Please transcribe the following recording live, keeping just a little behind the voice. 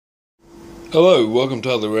Hello, welcome to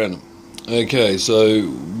Totally Random. Okay, so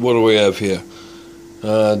what do we have here?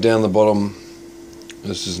 Down the bottom,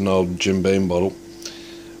 this is an old Jim Beam bottle.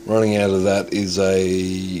 Running out of that is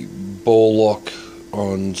a ball lock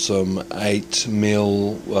on some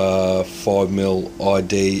 8mm, 5mm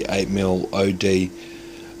ID, 8mm OD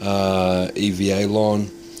EVA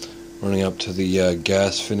line. Running up to the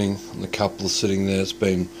gas fitting, and the couple are sitting there. It's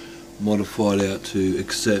been modified out to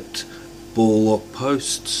accept ball lock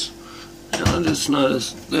posts. And I just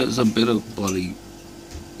noticed there's a bit of bloody,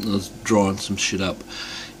 I was drying some shit up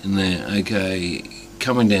in there. Okay,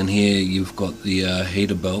 coming down here you've got the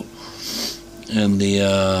heater belt and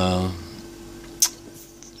the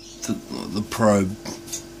probe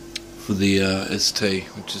for the ST,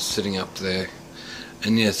 which is sitting up there.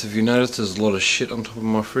 And yes, if you notice, there's a lot of shit on top of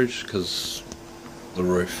my fridge because the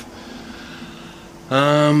roof.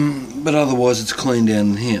 But otherwise it's clean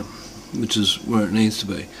down in here, which is where it needs to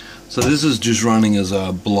be. So this is just running as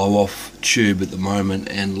a blow-off tube at the moment,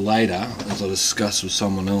 and later, as I discussed with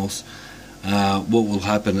someone else, what will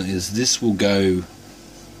happen is this will go,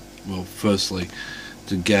 well, firstly,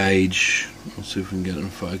 to gauge. Let's see if we can get it in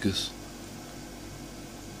focus.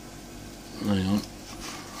 Hang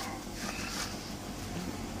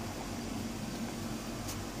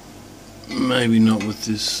on. Maybe not with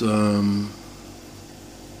this,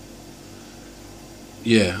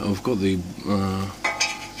 yeah, I've got the,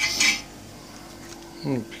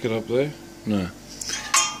 pick it up there? No.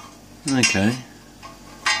 Okay.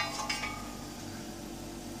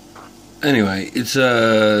 Anyway, it's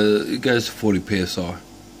it goes to 40 psi.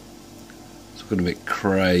 It's got a bit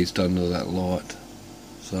crazed under that light,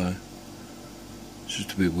 so it's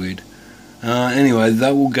just a bit weird. Anyway,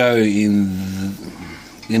 that will go in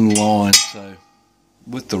line. So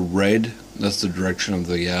with the red, that's the direction of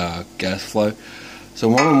the gas flow. So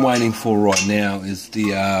what I'm waiting for right now is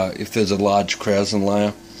the if there's a large Krausen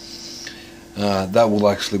layer, that will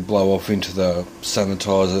actually blow off into the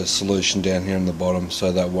sanitizer solution down here in the bottom,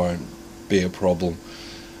 so that won't be a problem.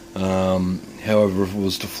 However, if it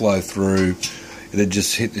was to flow through, it'd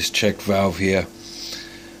just hit this check valve here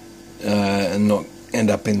and not end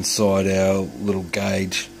up inside our little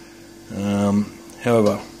gauge.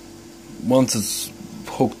 However, once it's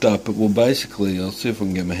hooked up, it will basically, I'll see if I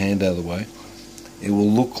can get my hand out of the way, it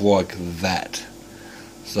will look like that.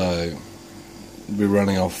 So it'll be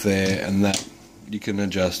running off there, and that you can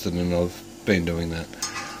adjust it, and I've been doing that.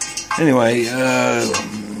 Anyway, I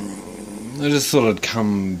just thought I'd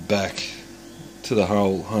come back to the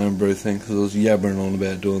whole homebrew thing because I was yabbering on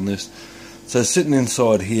about doing this. So sitting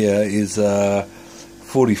inside here is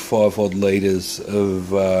 45 odd litres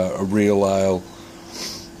of a real ale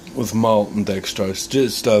with malt and dextrose.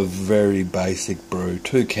 Just a very basic brew.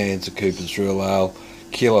 2 cans of Cooper's Real Ale,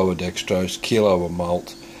 kilo of dextrose, kilo of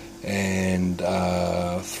malt, and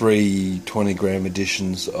 3 20-gram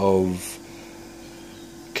editions of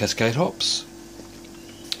Cascade hops.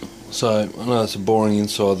 So I know it's boring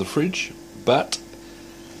inside the fridge, but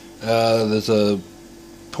there's a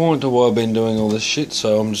point to why I've been doing all this shit,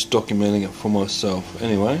 so I'm just documenting it for myself.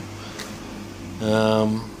 Anyway,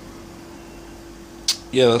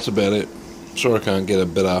 yeah, that's about it. Sorry I can't get a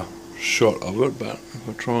better shot of it, but if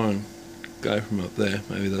I try and go from up there,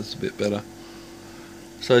 maybe that's a bit better.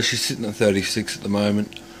 So she's sitting at 36 at the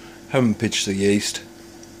moment. Haven't pitched the yeast.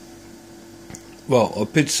 Well, I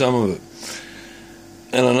pitched some of it,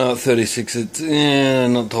 and I know at 36 it's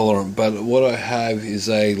not tolerant, but what I have is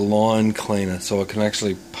a line cleaner, so I can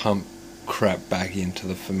actually pump crap back into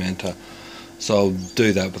the fermenter. So I'll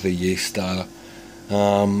do that with a yeast starter.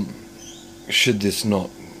 Should this not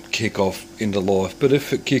kick off into life, but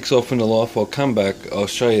if it kicks off into life, I'll come back, I'll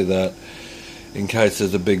show you that in case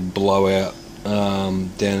there's a big blowout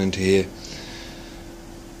down into here.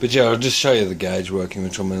 But yeah, I'll just show you the gauge working,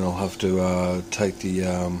 which I mean I'll have to take the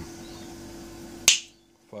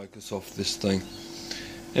focus off this thing.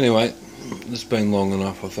 Anyway, it's been long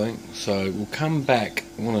enough I think, so we'll come back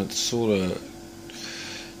when it's sort of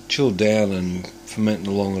chilled down and fermenting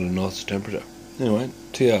along at a nicer temperature. Anyway,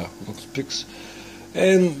 TR, looks pics,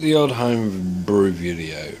 and the odd home brew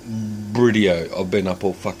video. I've been up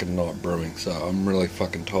all fucking night brewing, so I'm really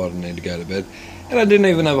fucking tired and need to go to bed. And I didn't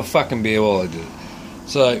even have a fucking beer while I did it.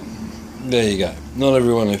 So, there you go. Not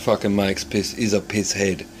everyone who fucking makes piss is a piss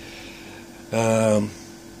head.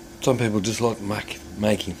 Some people just like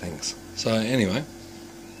making things. So anyway,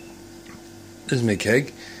 there's my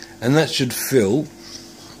keg, and that should fill,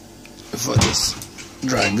 if I just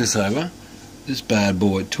drag this over, this bad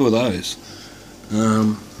boy, 2 of those.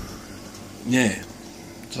 Yeah,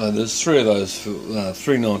 so there's 3 of those,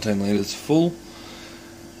 3 19 litres full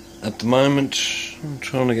at the moment. I'm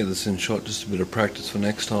trying to get this in shot, just a bit of practice for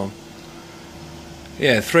next time.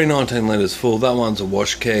 Yeah, 319 litres full. That one's a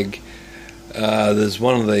wash keg. There's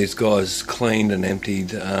one of these guys cleaned and emptied,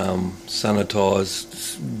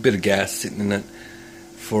 sanitised, a bit of gas sitting in it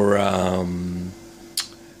for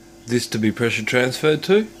this to be pressure transferred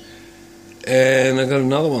to. And I got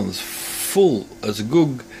another one that's full as a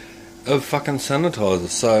goog of fucking sanitizer.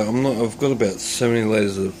 So I've got about 70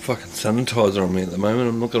 litres of fucking sanitizer on me at the moment.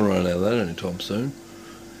 I'm not going to run out of that anytime soon.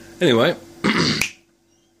 Anyway,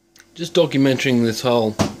 just documenting this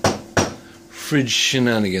whole fridge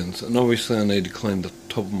shenanigans, and obviously I need to clean the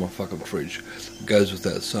top of my fucking fridge. It goes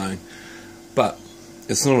without saying, but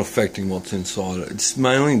it's not affecting what's inside it. It's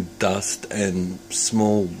mainly dust and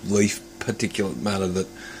small leaf particulate matter that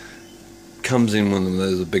comes in when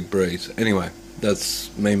there's a big breeze. Anyway,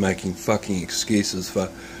 that's me making fucking excuses for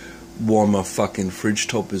why my fucking fridge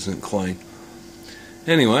top isn't clean.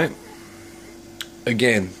 Anyway,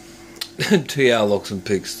 again, TR Locks and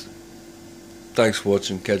Picks. Thanks for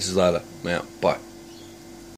watching. Catch you later. Now, bye.